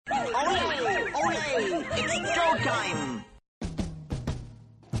Ole! It's showtime!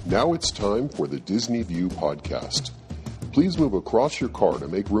 Now it's time for the Disney View podcast. Please move across your car to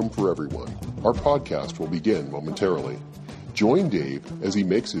make room for everyone. Our podcast will begin momentarily. Join Dave as he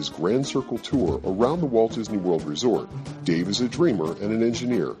makes his Grand Circle tour around the Walt Disney World Resort. Dave is a dreamer and an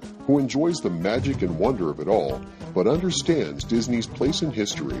engineer who enjoys the magic and wonder of it all, but understands Disney's place in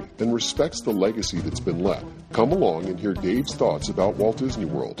history and respects the legacy that's been left. Come along and hear Dave's thoughts about Walt Disney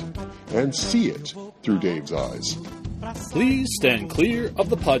World and see it through Dave's eyes. Please stand clear of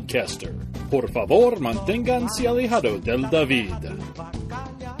the podcaster. Por favor, manténganse alejado del David.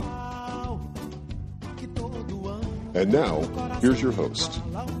 And now, here's your host.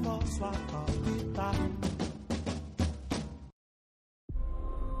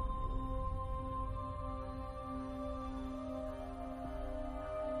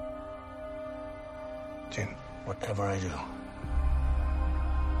 Jin, whatever I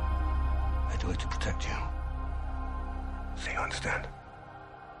do it to protect you. So you understand?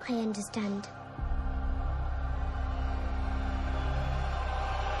 I understand.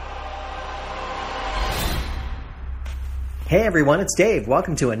 Hey everyone, it's Dave.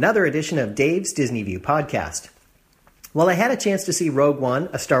 Welcome to another edition of Dave's Disney View podcast. Well, I had a chance to see Rogue One,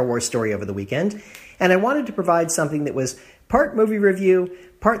 a Star Wars story over the weekend, and I wanted to provide something that was part movie review,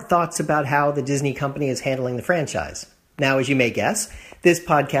 part thoughts about how the Disney company is handling the franchise. Now, as you may guess, this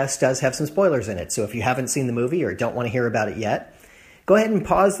podcast does have some spoilers in it, so if you haven't seen the movie or don't want to hear about it yet, go ahead and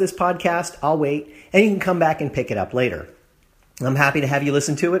pause this podcast, I'll wait, and you can come back and pick it up later. I'm happy to have you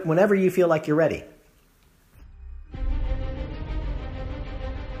listen to it whenever you feel like you're ready.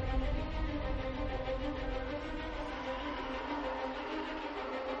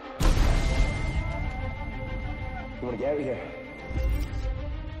 You want to get out of here?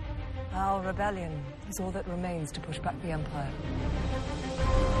 Our rebellion is all that remains to push back the Empire.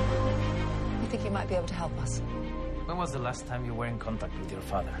 You think you might be able to help us? When was the last time you were in contact with your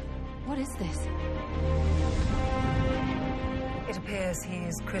father? What is this? It appears he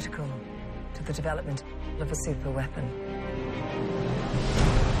is critical to the development of a super weapon.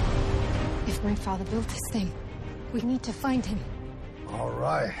 If my father built this thing, we need to find him. All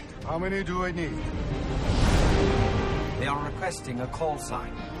right. How many do I need? They are requesting a call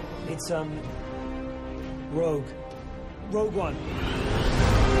sign. It's, Rogue One.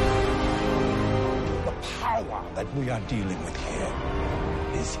 The power that we are dealing with here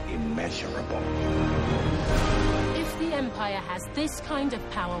is immeasurable. If the Empire has this kind of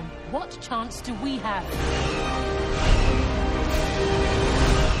power, what chance do we have?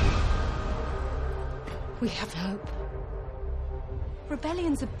 We have hope.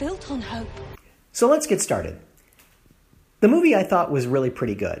 Rebellions are built on hope. So let's get started. The movie I thought was really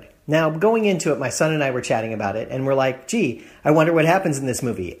pretty good. Now, going into it, my son and I were chatting about it, and we're like, gee, I wonder what happens in this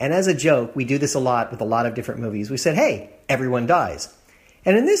movie. And as a joke, we do this a lot with a lot of different movies. We said, hey, everyone dies.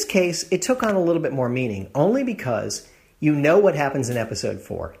 And in this case, it took on a little bit more meaning, only because you know what happens in episode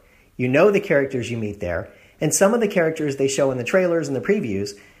 4. You know the characters you meet there, and some of the characters they show in the trailers and the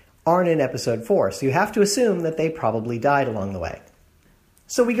previews aren't in episode 4, so you have to assume that they probably died along the way.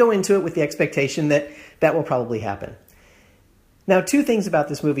 So we go into it with the expectation that that will probably happen. Now, 2 things about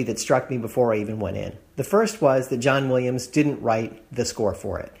this movie that struck me before I even went in. The first was that John Williams didn't write the score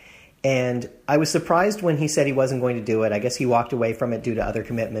for it. And I was surprised when he said he wasn't going to do it. I guess he walked away from it due to other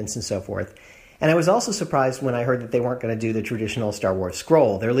commitments and so forth. And I was also surprised when I heard that they weren't going to do the traditional Star Wars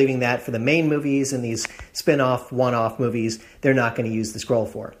scroll. They're leaving that for the main movies and these spin-off, one-off movies they're not going to use the scroll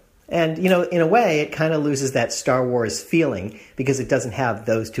for. And, you know, in a way, it kind of loses that Star Wars feeling because it doesn't have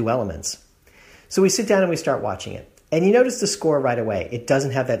those 2 elements. So we sit down and we start watching it. And you notice the score right away. It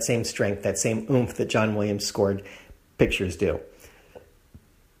doesn't have that same strength, that same oomph that John Williams scored pictures do.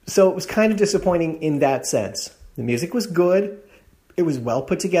 So it was kind of disappointing in that sense. The music was good. It was well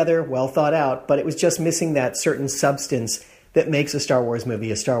put together, well thought out, but it was just missing that certain substance that makes a Star Wars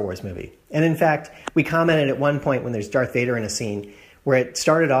movie a Star Wars movie. And in fact, we commented at one point when there's Darth Vader in a scene where it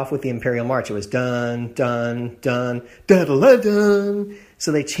started off with the Imperial March. It was dun, dun, dun, da-da-da-dun.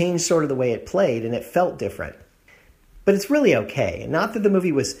 So they changed sort of the way it played, and it felt different. But it's really okay. Not that the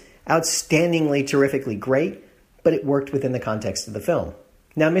movie was outstandingly, terrifically great, but it worked within the context of the film.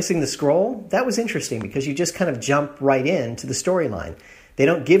 Now, missing the scroll, that was interesting because you just kind of jump right into the storyline. They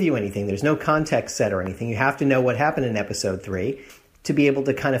don't give you anything. There's no context set or anything. You have to know what happened in episode 3 to be able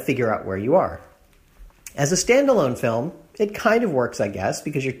to kind of figure out where you are. As a standalone film, it kind of works, I guess,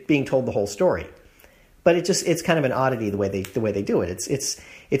 because you're being told the whole story. But it's kind of an oddity the way they do it.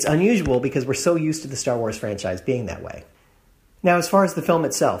 It's unusual because we're so used to the Star Wars franchise being that way. Now, as far as the film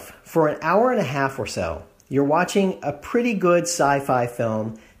itself, for an hour and a half or so, you're watching a pretty good sci-fi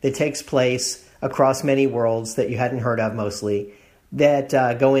film that takes place across many worlds that you hadn't heard of mostly that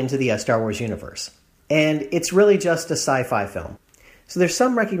go into the Star Wars universe. And it's really just a sci-fi film. So there's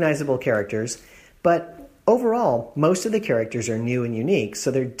some recognizable characters, but overall, most of the characters are new and unique,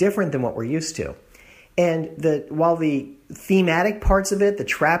 so they're different than what we're used to. And while the thematic parts of it, the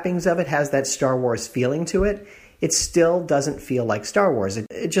trappings of it, has that Star Wars feeling to it, it still doesn't feel like Star Wars.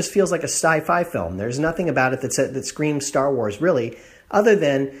 It just feels like a sci-fi film. There's nothing about it that screams Star Wars, really, other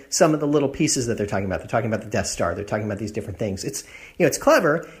than some of the little pieces that they're talking about. They're talking about the Death Star. They're talking about these different things. It's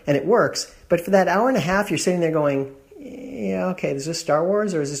clever and it works, but for that hour and a half, you're sitting there going, yeah, okay, is this Star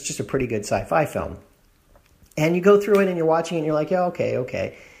Wars or is this just a pretty good sci-fi film? And you go through it and you're watching it and you're like, yeah,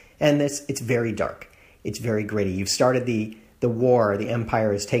 okay. And it's very dark. It's very gritty. You've started the war. The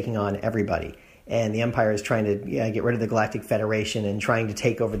Empire is taking on everybody. And the Empire is trying to get rid of the Galactic Federation and trying to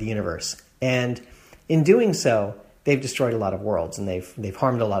take over the universe. And in doing so, they've destroyed a lot of worlds and they've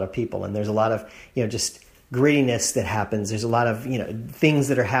harmed a lot of people. And there's a lot of, just grittiness that happens. There's a lot of, things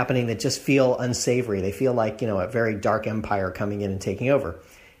that are happening that just feel unsavory. They feel like, a very dark empire coming in and taking over.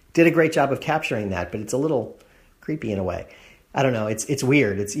 Did a great job of capturing that, but it's a little creepy in a way. I don't know. It's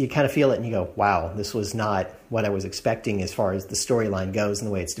weird. You kind of feel it and you go, wow, this was not what I was expecting as far as the storyline goes and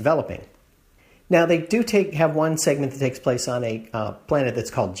the way it's developing. Now, they do have one segment that takes place on a planet that's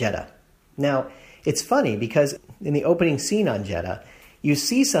called Jedha. Now, it's funny because in the opening scene on Jedha, you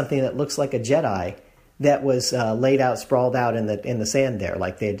see something that looks like a Jedi that was laid out, sprawled out in the sand there,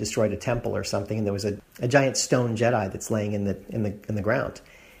 like they had destroyed a temple or something, and there was a giant stone Jedi that's laying in the ground.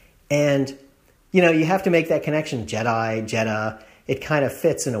 And you have to make that connection, Jedi, Jedha. It kind of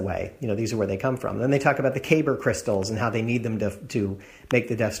fits in a way. These are where they come from. Then they talk about the Kyber crystals and how they need them to make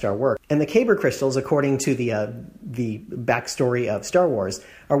the Death Star work. And the Kyber crystals, according to the backstory of Star Wars,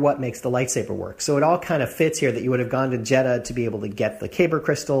 are what makes the lightsaber work. So it all kind of fits here that you would have gone to Jedha to be able to get the Kyber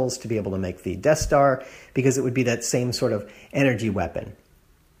crystals, to be able to make the Death Star, because it would be that same sort of energy weapon.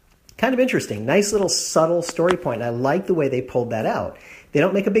 Kind of interesting. Nice little subtle story point. I like the way they pulled that out. They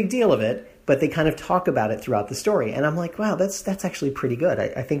don't make a big deal of it, but they kind of talk about it throughout the story. And I'm like, wow, that's actually pretty good.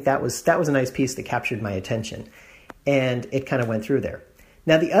 I think that was a nice piece that captured my attention. And it kind of went through there.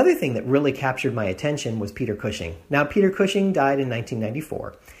 Now, the other thing that really captured my attention was Peter Cushing. Now, Peter Cushing died in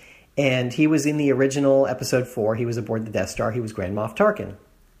 1994. And he was in the original Episode 4. He was aboard the Death Star. He was Grand Moff Tarkin.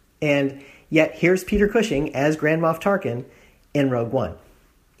 And yet, here's Peter Cushing as Grand Moff Tarkin in Rogue One.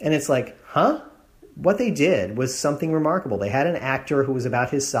 And it's like, huh? What they did was something remarkable. They had an actor who was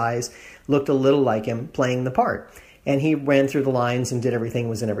about his size, looked a little like him, playing the part. And he ran through the lines and did everything,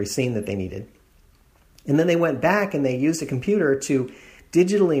 was in every scene that they needed. And then they went back and they used a computer to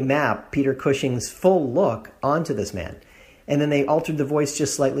digitally map Peter Cushing's full look onto this man. And then they altered the voice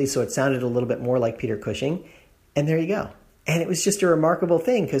just slightly so it sounded a little bit more like Peter Cushing. And there you go. And it was just a remarkable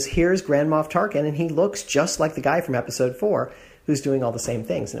thing because here's Grand Moff Tarkin and he looks just like the guy from Episode 4 who's doing all the same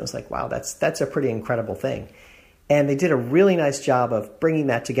things. And it was like, wow, that's a pretty incredible thing. And they did a really nice job of bringing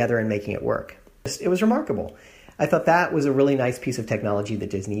that together and making it work. It was remarkable. I thought that was a really nice piece of technology that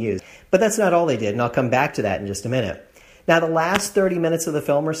Disney used. But that's not all they did, and I'll come back to that in just a minute. Now, the last 30 minutes of the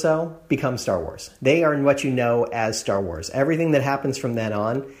film or so become Star Wars. They are what you know as Star Wars. Everything that happens from then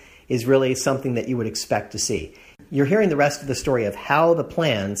on is really something that you would expect to see. You're hearing the rest of the story of how the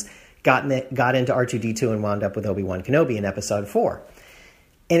plans got into R2-D2 and wound up with Obi-Wan Kenobi in Episode 4.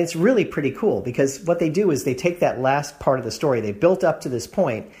 And it's really pretty cool because what they do is they take that last part of the story. They built up to this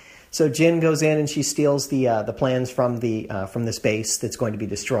point. So Jyn goes in and she steals the plans from the space that's going to be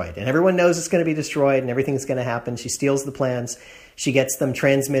destroyed. And everyone knows it's going to be destroyed and everything's going to happen. She steals the plans. She gets them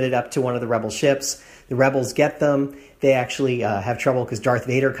transmitted up to one of the rebel ships. The rebels get them. They actually have trouble because Darth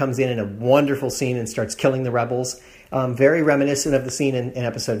Vader comes in a wonderful scene and starts killing the rebels. Very reminiscent of the scene in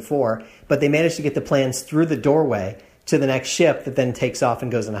Episode 4. But they manage to get the plans through the doorway to the next ship that then takes off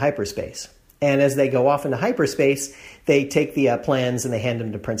and goes into hyperspace. And as they go off into hyperspace, they take the plans and they hand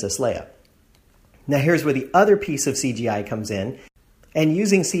them to Princess Leia. Now here's where the other piece of CGI comes in. And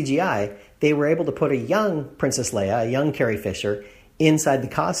using CGI, they were able to put a young Princess Leia, a young Carrie Fisher, inside the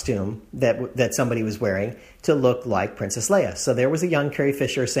costume that somebody was wearing to look like Princess Leia. So there was a young Carrie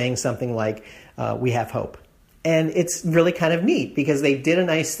Fisher saying something like, "We have hope." And it's really kind of neat because they did a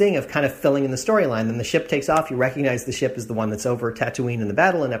nice thing of kind of filling in the storyline. Then the ship takes off. You recognize the ship as the one that's over Tatooine in the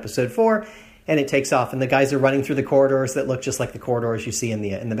battle in Episode 4. And it takes off. And the guys are running through the corridors that look just like the corridors you see in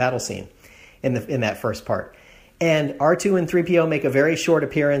the battle scene in that first part. And R2 and 3PO make a very short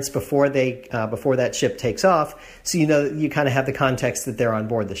appearance before that ship takes off. So you kind of have the context that they're on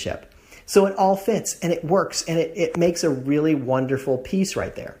board the ship. So it all fits and it works. And it makes a really wonderful piece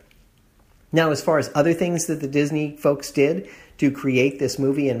right there. Now, as far as other things that the Disney folks did to create this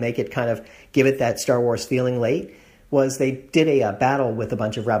movie and make it kind of give it that Star Wars feeling late was they did a battle with a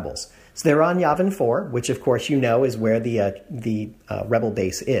bunch of rebels. So they're on Yavin 4, which of course you know is where the rebel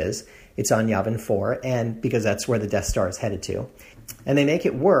base is. It's on Yavin 4, and because that's where the Death Star is headed to. And they make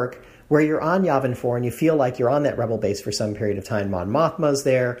it work where you're on Yavin 4 and you feel like you're on that rebel base for some period of time. Mon Mothma's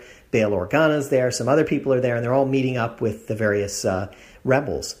there, Bail Organa's there, some other people are there, and they're all meeting up with the various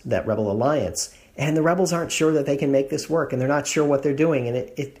rebels, that rebel alliance. And the rebels aren't sure that they can make this work, and they're not sure what they're doing. And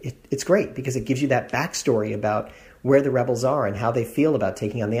it's great because it gives you that backstory about where the rebels are and how they feel about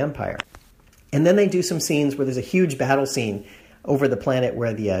taking on the Empire. And then they do some scenes where there's a huge battle scene over the planet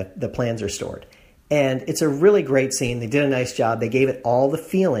where the plans are stored. And it's a really great scene. They did a nice job. They gave it all the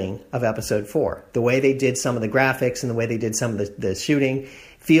feeling of Episode 4. The way they did some of the graphics and the way they did some of the shooting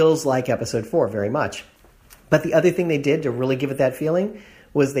feels like Episode 4 very much. But the other thing they did to really give it that feeling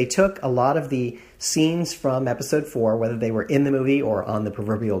was they took a lot of the scenes from Episode 4, whether they were in the movie or on the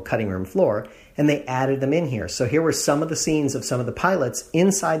proverbial cutting room floor, and they added them in here. So here were some of the scenes of some of the pilots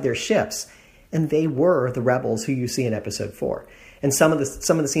inside their ships, and they were the rebels who you see in Episode 4. And some of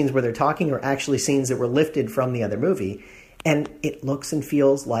the scenes where they're talking are actually scenes that were lifted from the other movie, and it looks and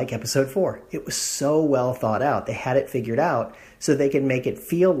feels like Episode 4. It was so well thought out. They had it figured out so they could make it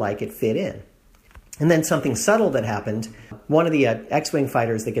feel like it fit in. And then something subtle that happened, one of the X-Wing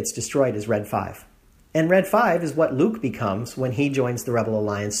fighters that gets destroyed is Red 5. And Red 5 is what Luke becomes when he joins the Rebel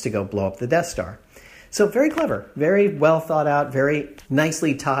Alliance to go blow up the Death Star. So very clever, very well thought out, very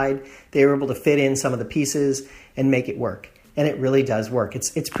nicely tied. They were able to fit in some of the pieces and make it work. And it really does work.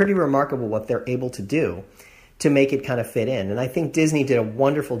 It's pretty remarkable what they're able to do to make it kind of fit in. And I think Disney did a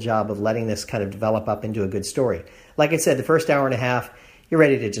wonderful job of letting this kind of develop up into a good story. Like I said, the first hour and a half, you're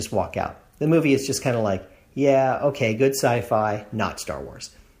ready to just walk out. The movie is just kind of like, yeah, okay, good sci-fi, not Star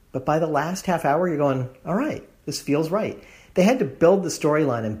Wars. But by the last half hour, you're going, all right, this feels right. They had to build the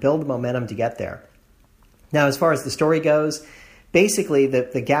storyline and build the momentum to get there. Now, as far as the story goes, basically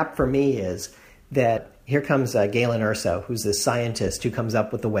the gap for me is that here comes Galen Erso, who's this scientist who comes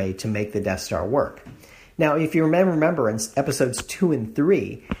up with a way to make the Death Star work. Now, if you remember in episodes 2 and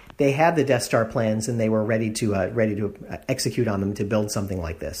 3, they had the Death Star plans and they were ready to execute on them to build something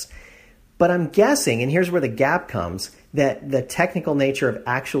like this. But I'm guessing, and here's where the gap comes, that the technical nature of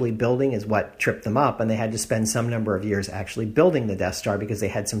actually building is what tripped them up, and they had to spend some number of years actually building the Death Star because they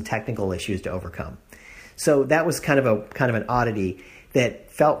had some technical issues to overcome. So that was kind of an oddity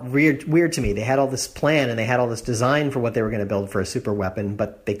that felt weird to me. They had all this plan and they had all this design for what they were going to build for a super weapon,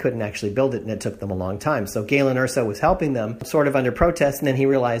 but they couldn't actually build it, and it took them a long time. So Galen Erso was helping them sort of under protest, and then he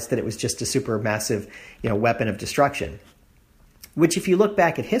realized that it was just a super massive, weapon of destruction. Which, if you look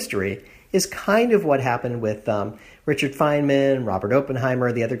back at history, is kind of what happened with Richard Feynman, Robert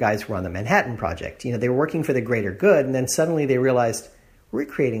Oppenheimer, the other guys who were on the Manhattan Project. They were working for the greater good, and then suddenly they realized, we're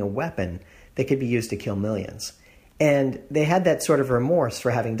creating a weapon that could be used to kill millions. And they had that sort of remorse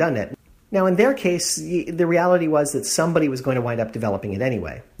for having done it. Now, in their case, the reality was that somebody was going to wind up developing it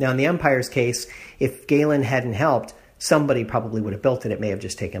anyway. Now, in the Empire's case, if Galen hadn't helped, somebody probably would have built it. It may have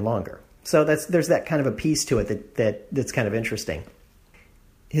just taken longer. So there's that kind of a piece to it that's kind of interesting.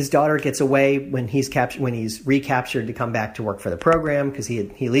 His daughter gets away when he's recaptured to come back to work for the program, because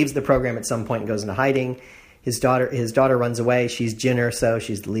he leaves the program at some point and goes into hiding. His daughter runs away. She's Jyn Erso.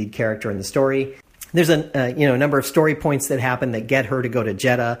 She's the lead character in the story. There's a number of story points that happen that get her to go to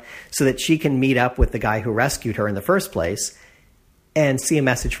Jeddah so that she can meet up with the guy who rescued her in the first place and see a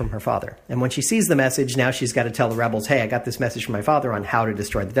message from her father. And when she sees the message, now she's got to tell the rebels, hey, I got this message from my father on how to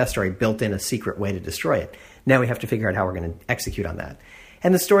destroy the Death Star. He built in a secret way to destroy it. Now we have to figure out how we're going to execute on that.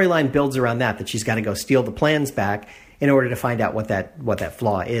 And the storyline builds around that she's got to go steal the plans back in order to find out what that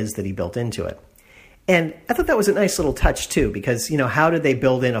flaw is that he built into it. And I thought that was a nice little touch, too, because, how did they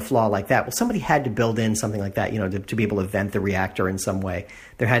build in a flaw like that? Well, somebody had to build in something like that, to be able to vent the reactor in some way.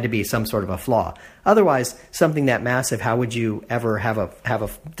 There had to be some sort of a flaw. Otherwise, something that massive, how would you ever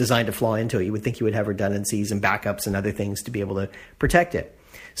have designed a flaw into it? You would think you would have redundancies and backups and other things to be able to protect it.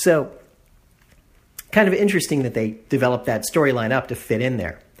 So, kind of interesting that they developed that storyline up to fit in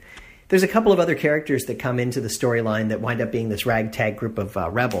there. There's a couple of other characters that come into the storyline that wind up being this ragtag group of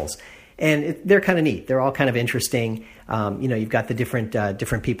rebels. And they're kind of neat. They're all kind of interesting. You've got the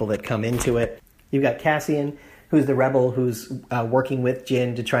different people that come into it. You've got Cassian, who's the rebel who's working with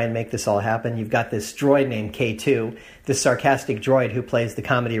Jyn to try and make this all happen. You've got this droid named K2, this sarcastic droid who plays the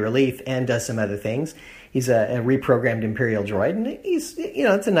comedy relief and does some other things. He's a reprogrammed Imperial droid, and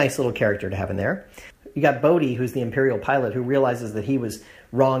it's a nice little character to have in there. You got Bodhi, who's the Imperial pilot, who realizes that he was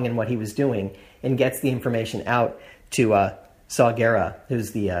wrong in what he was doing and gets the information out to Saw Gerrera,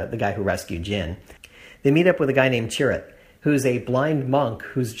 who's the guy who rescued Jyn. They meet up with a guy named Chirrut, who's a blind monk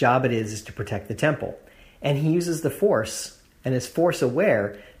whose job it is to protect the temple. And he uses the Force and is Force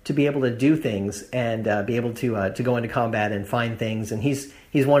aware to be able to do things and be able to go into combat and find things. And he's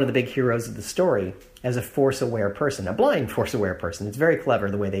one of the big heroes of the story as a Force-aware person, a blind Force-aware person. It's very clever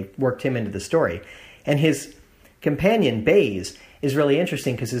the way they worked him into the story. And his companion, Baze, is really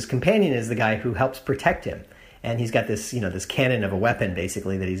interesting because his companion is the guy who helps protect him. And he's got this, this cannon of a weapon,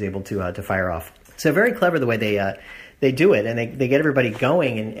 basically, that he's able to fire off. So very clever the way they do it, and they get everybody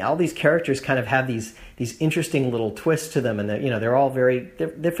going, and all these characters kind of have these interesting little twists to them, and they're all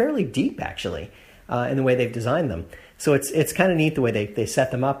they're fairly deep, actually, in the way they've designed them. So it's kind of neat the way they set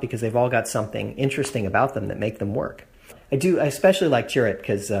them up, because they've all got something interesting about them that make them work. I especially like Chirrut,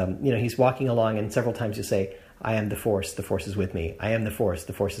 because he's walking along, and several times you say, "I am the Force is with me. I am the Force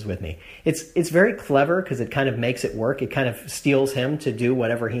is with me." It's very clever because it kind of makes it work. It kind of steels him to do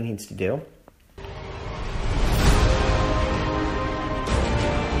whatever he needs to do.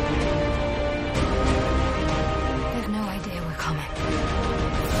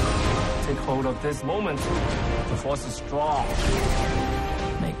 Hold of this moment. The Force is strong.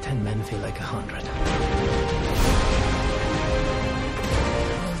 Make 10 men feel like 100.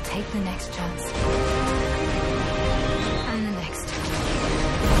 We'll take the next chance. And the next.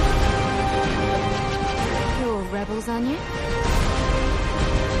 You're rebels, aren't you?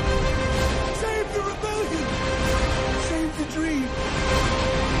 Save the rebellion! Save the dream!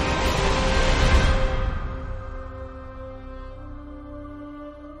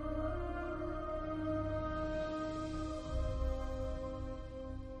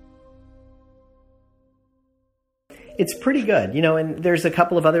 It's pretty good, and there's a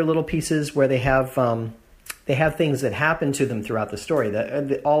couple of other little pieces where they have things that happen to them throughout the story.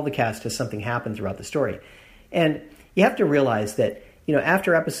 All the cast has something happen throughout the story. And you have to realize that,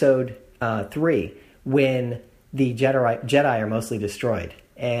 after episode 3, when the Jedi are mostly destroyed,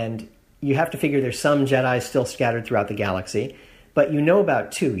 and you have to figure there's some Jedi still scattered throughout the galaxy, but you know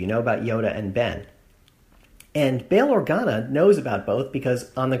about 2, about Yoda and Ben. And Bail Organa knows about both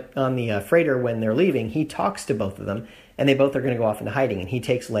because on the freighter when they're leaving, he talks to both of them, and they both are going to go off into hiding, and he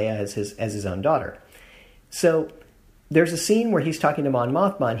takes Leia as his own daughter. So there's a scene where he's talking to Mon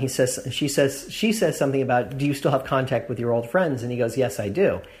Mothma, and she says something about, "Do you still have contact with your old friends?" And he goes, "Yes, I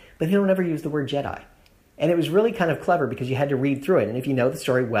do." But he don't ever use the word Jedi. And it was really kind of clever because you had to read through it, and if you know the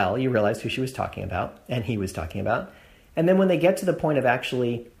story well, you realize who she was talking about and he was talking about. And then when they get to the point of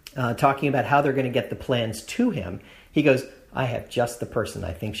actually talking about how they're going to get the plans to him, he goes, "I have just the person.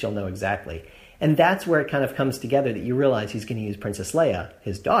 I think she'll know exactly." And that's where it kind of comes together that you realize he's going to use Princess Leia,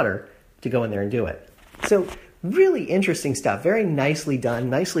 his daughter, to go in there and do it. So really interesting stuff. Very nicely done,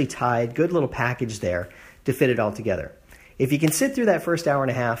 nicely tied, good little package there to fit it all together. If you can sit through that first hour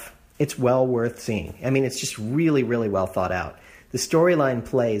and a half, it's well worth seeing. I mean, it's just really, really well thought out. The storyline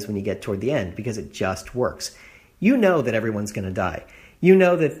plays when you get toward the end because it just works. You know that everyone's going to die. You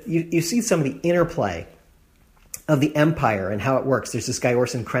know that you see some of the interplay of the Empire and how it works. There's this guy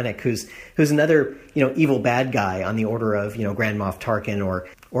Orson Krennic who's another evil bad guy on the order of Grand Moff Tarkin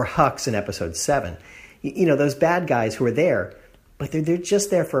or Hux in Episode 7. Those bad guys who are there, but they're just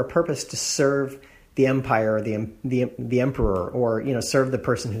there for a purpose to serve the Empire or the Emperor or serve the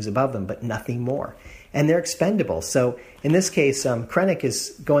person who's above them, but nothing more. And they're expendable. So in this case, Krennic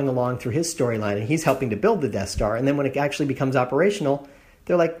is going along through his storyline, and he's helping to build the Death Star. And then when it actually becomes operational,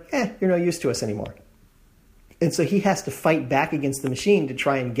 they're like, you're no use to us anymore. And so he has to fight back against the machine to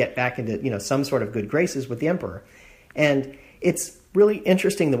try and get back into some sort of good graces with the Emperor. And it's really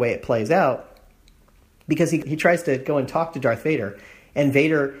interesting the way it plays out because he tries to go and talk to Darth Vader. And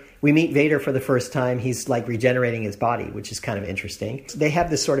we meet Vader for the first time. He's like regenerating his body, which is kind of interesting. They have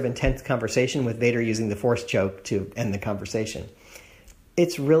this sort of intense conversation with Vader using the Force choke to end the conversation.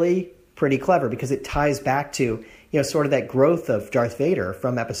 It's really pretty clever because it ties back to, sort of that growth of Darth Vader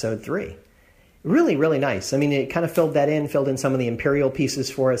from Episode 3. Really, really nice. I mean, it kind of filled in some of the Imperial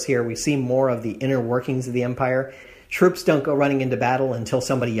pieces for us here. We see more of the inner workings of the Empire. Troops don't go running into battle until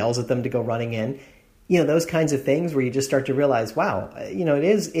somebody yells at them to go running in. Those kinds of things where you just start to realize, wow,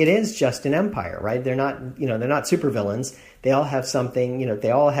 it is just an empire, right? They're not supervillains. They all have something,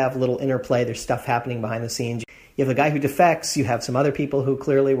 they all have little interplay. There's stuff happening behind the scenes. You have a guy who defects. You have some other people who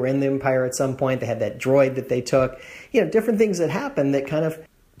clearly were in the Empire at some point. They had that droid that they took. Different things that happen that kind of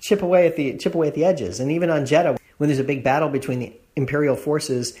chip away at the edges. And even on Jedha, when there's a big battle between the Imperial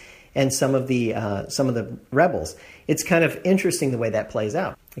forces and some of the rebels, it's kind of interesting the way that plays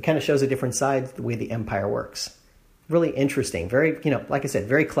out. It kind of shows a different side of the way the Empire works. Really interesting. Very, like I said,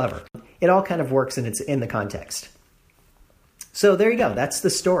 very clever. It all kind of works and it's in the context. So there you go. That's the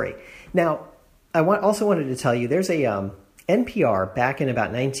story. Now, I also wanted to tell you there's a NPR, back in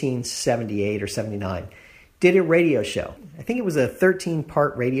about 1978 or 79, did a radio show. I think it was a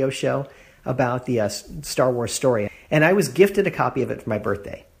 13-part radio show about the Star Wars story. And I was gifted a copy of it for my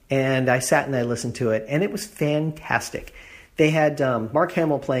birthday. And I sat and I listened to it, and it was fantastic. They had Mark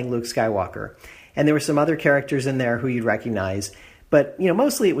Hamill playing Luke Skywalker, and there were some other characters in there who you'd recognize. But,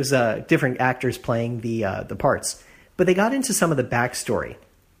 mostly it was different actors playing the parts. But they got into some of the backstory,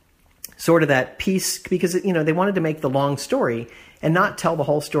 sort of that piece, because, they wanted to make the long story and not tell the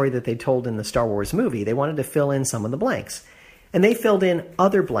whole story that they told in the Star Wars movie. They wanted to fill in some of the blanks. And they filled in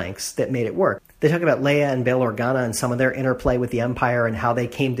other blanks that made it work. They talk about Leia and Bail Organa and some of their interplay with the Empire and how they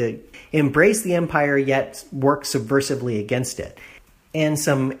came to embrace the Empire yet work subversively against it. And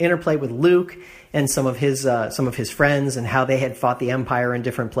some interplay with Luke and some of his friends and how they had fought the Empire in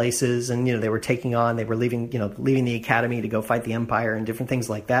different places, and they were leaving the Academy to go fight the Empire and different things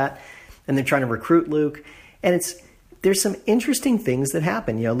like that. And they're trying to recruit Luke. And there's some interesting things that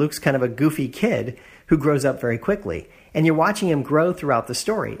happen. Luke's kind of a goofy kid who grows up very quickly. And you're watching him grow throughout the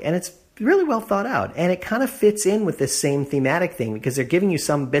story. And it's really well thought out. And it kind of fits in with this same thematic thing because they're giving you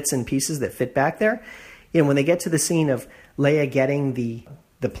some bits and pieces that fit back there. When they get to the scene of Leia getting the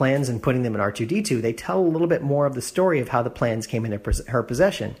plans and putting them in R2-D2, they tell a little bit more of the story of how the plans came into her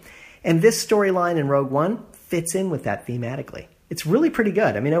possession. And this storyline in Rogue One fits in with that thematically. It's really pretty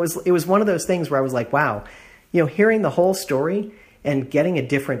good. I mean, it was one of those things where I was like, wow, hearing the whole story and getting a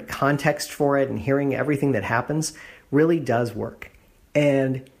different context for it and hearing everything that happens really does work.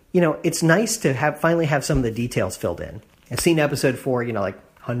 And, it's nice to finally have some of the details filled in. I've seen episode 4, like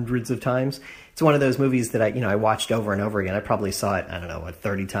hundreds of times. It's one of those movies that I watched over and over again. I probably saw it,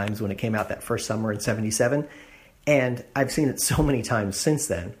 30 times when it came out that first summer in 77. And I've seen it so many times since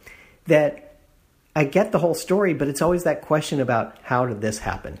then that I get the whole story, but it's always that question about how did this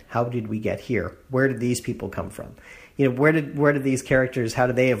happen? How did we get here? Where did these people come from? Where did these characters, how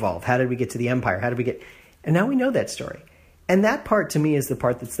did they evolve? How did we get to the Empire? And now we know that story. And that part to me is the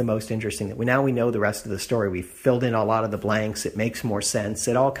part that's the most interesting, that now we know the rest of the story. We've filled in a lot of the blanks. It makes more sense.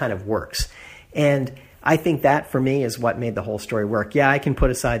 It all kind of works. And I think that for me is what made the whole story work. Yeah, I can put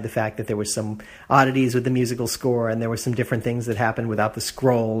aside the fact that there was some oddities with the musical score and there were some different things that happened without the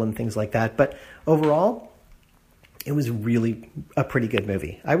scroll and things like that. But overall, it was really a pretty good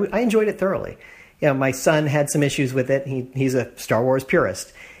movie. I enjoyed it thoroughly. My son had some issues with it. He's a Star Wars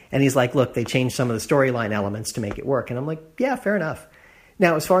purist. And he's like, look, they changed some of the storyline elements to make it work. And I'm like, yeah, fair enough.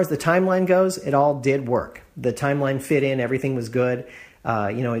 Now, as far as the timeline goes, it all did work. The timeline fit in. Everything was good.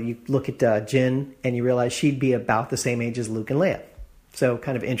 You look at Jyn and you realize she'd be about the same age as Luke and Leia. So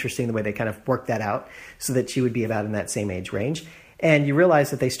kind of interesting the way they kind of worked that out so that she would be about in that same age range. And you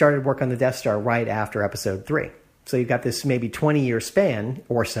realize that they started work on the Death Star right after Episode 3. So you've got this maybe 20-year span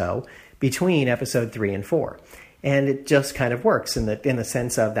or so between Episode 3 and 4. And it just kind of works in the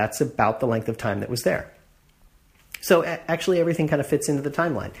sense of that's about the length of time that was there. So actually everything kind of fits into the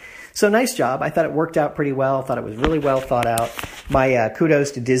timeline. So nice job. I thought it worked out pretty well. I thought it was really well thought out. My kudos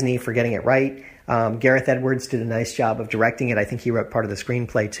to Disney for getting it right. Gareth Edwards did a nice job of directing it. I think he wrote part of the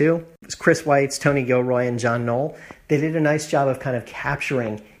screenplay too. It was Chris Weitz, Tony Gilroy, and John Knoll. They did a nice job of kind of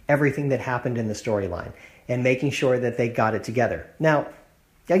capturing everything that happened in the storyline and making sure that they got it together. Now,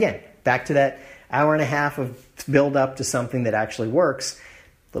 again, back to that hour and a half of build up to something that actually works.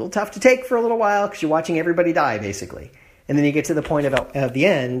 A little tough to take for a little while because you're watching everybody die, basically. And then you get to the point of the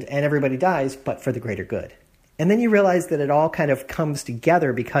end and everybody dies, but for the greater good. And then you realize that it all kind of comes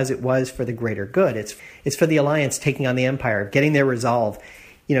together because it was for the greater good. It's for the Alliance taking on the Empire, getting their resolve,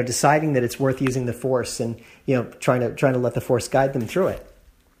 deciding that it's worth using the Force and, trying to let the Force guide them through it.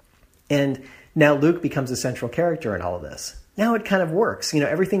 And now Luke becomes a central character in all of this. Now it kind of works.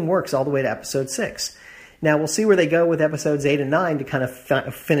 Everything works all the way to Episode 6. Now we'll see where they go with Episodes 8 and 9 to kind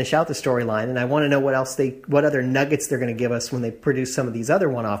of finish out the storyline. And I want to know what other nuggets they're going to give us when they produce some of these other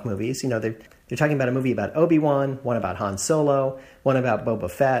one-off movies. They're talking about a movie about Obi-Wan, one about Han Solo, one about Boba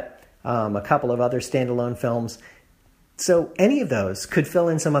Fett, a couple of other standalone films. So any of those could fill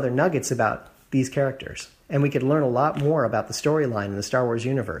in some other nuggets about these characters. And we could learn a lot more about the storyline in the Star Wars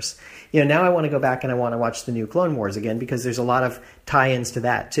universe. Now I want to go back and I want to watch the new Clone Wars again because there's a lot of tie-ins to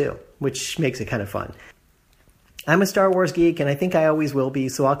that too, which makes it kind of fun. I'm a Star Wars geek, and I think I always will be,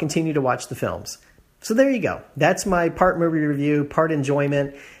 so I'll continue to watch the films. So there you go. That's my part movie review, part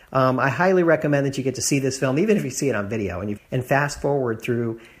enjoyment. I highly recommend that you get to see this film, even if you see it on video, and fast forward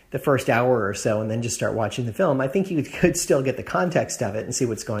through the first hour or so and then just start watching the film. I think you could still get the context of it and see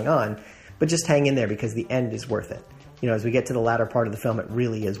what's going on, but just hang in there because the end is worth it. As we get to the latter part of the film, it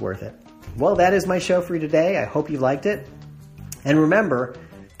really is worth it. Well, that is my show for you today. I hope you liked it. And remember,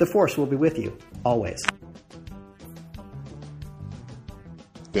 the Force will be with you, always.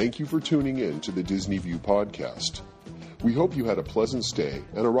 Thank you for tuning in to the Disney View podcast. We hope you had a pleasant stay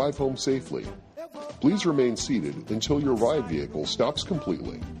and arrive home safely. Please remain seated until your ride vehicle stops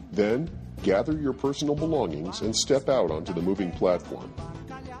completely. Then, gather your personal belongings and step out onto the moving platform.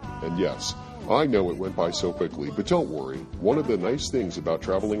 And yes, I know it went by so quickly, but don't worry. One of the nice things about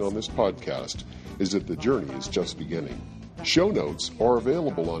traveling on this podcast is that the journey is just beginning. Show notes are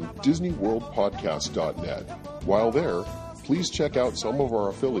available on DisneyWorldPodcast.net. While there, please check out some of our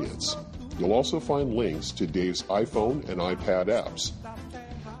affiliates. You'll also find links to Dave's iPhone and iPad apps.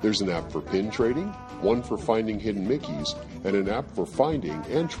 There's an app for pin trading, one for finding hidden Mickeys, and an app for finding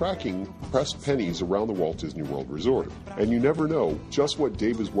and tracking pressed pennies around the Walt Disney World Resort. And you never know just what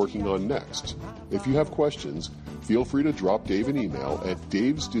Dave is working on next. If you have questions, feel free to drop Dave an email at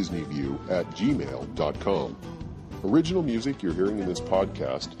davesdisneyview@gmail.com. Original music you're hearing in this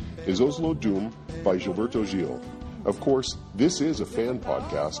podcast is Oslo Doom by Gilberto Gil. Of course, this is a fan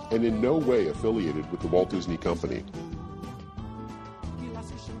podcast and in no way affiliated with the Walt Disney Company.